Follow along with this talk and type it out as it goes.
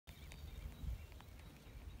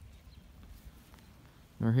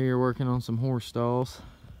We're here working on some horse stalls.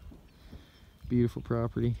 Beautiful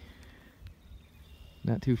property.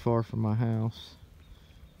 Not too far from my house.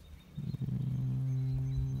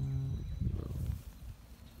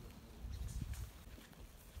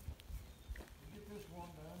 Get this one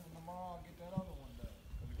done, and tomorrow I'll get that other one done.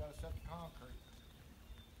 Because we got to set the concrete.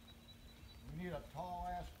 We need a tall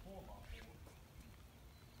ass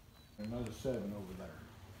 4x4. Another 7 over there.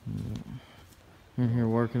 We're here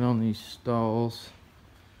working on these stalls.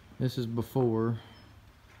 This is before.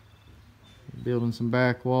 Building some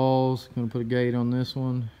back walls. Gonna put a gate on this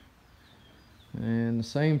one. And the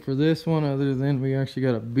same for this one, other than we actually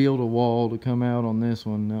got to build a wall to come out on this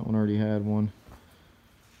one. That one already had one.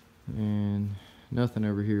 And nothing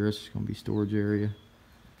over here. It's just gonna be storage area.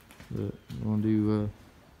 But we're gonna do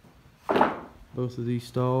both of these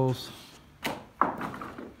stalls.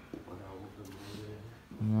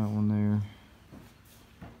 And that one there.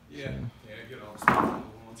 Yeah, So, yeah, get all the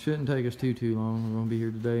shouldn't take us too long. We're gonna be here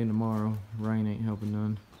today and tomorrow. Rain ain't helping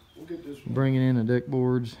none. We'll get this one. Bringing in the deck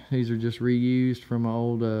boards. These are just reused from my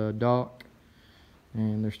old dock,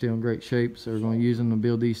 and they're still in great shape. So we're gonna use them to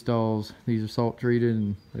build these stalls. These are salt treated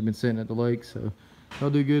and they've been sitting at the lake, so they'll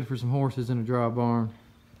do good for some horses in a dry barn.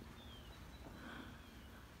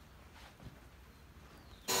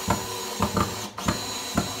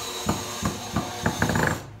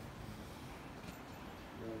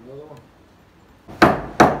 Another one.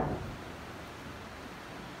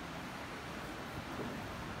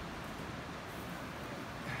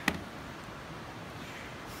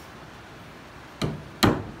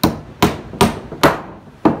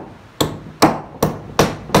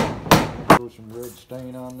 Throw some red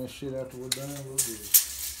stain on this shit after we're done. We'll do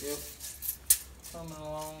it. Yep. Coming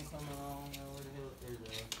along. Now where the hell is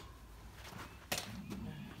that?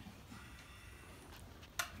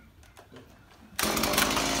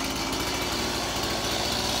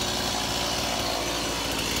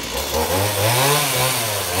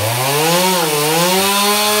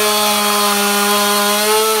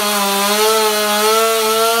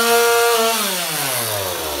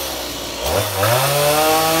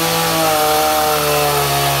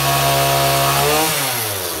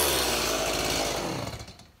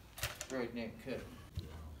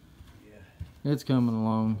 It's coming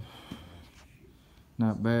along.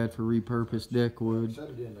 Not bad for repurposed deck wood. Set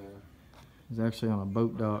it in there. It's actually on a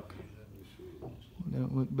boat dock.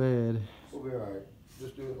 Don't look bad. We'll be alright.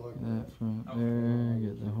 Just do it like That front there,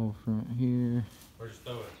 get the whole front here. Or just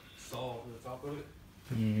throw a saw to the top of it.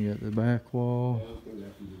 And you got the back wall.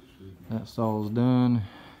 that. That stall's done.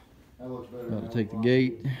 That looks better. Got to take the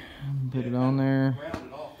gate, put it on there. Round it off a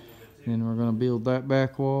little bit too. Then we're gonna build that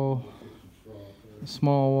back wall. A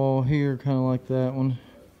small wall here, kind of like that one.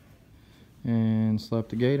 And slap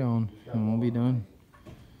the gate on, and we'll be done.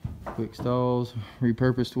 Quick stalls,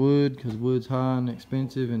 repurposed wood, because wood's high and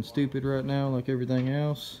expensive and stupid right now, like everything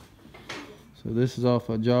else. So this is off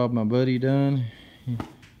a job my buddy done, and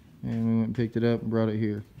we went and picked it up and brought it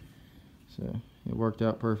here. So it worked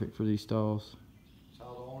out perfect for these stalls. That's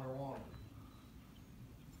how the owner wanted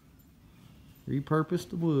it.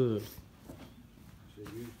 Repurposed the wood. So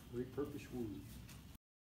you repurpose wood.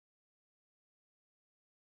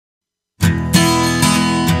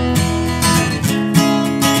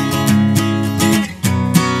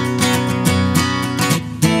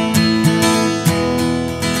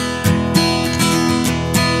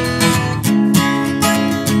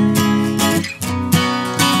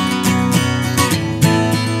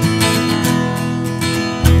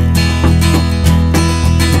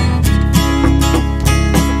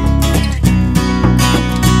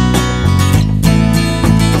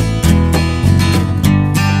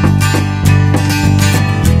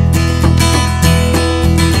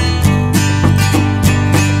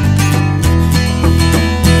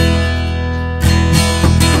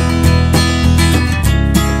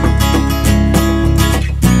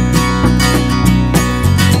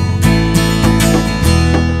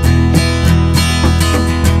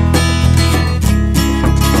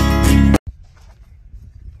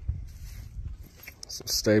 Some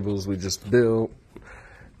stables we just built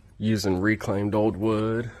using reclaimed old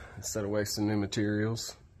wood instead of wasting new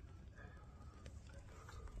materials.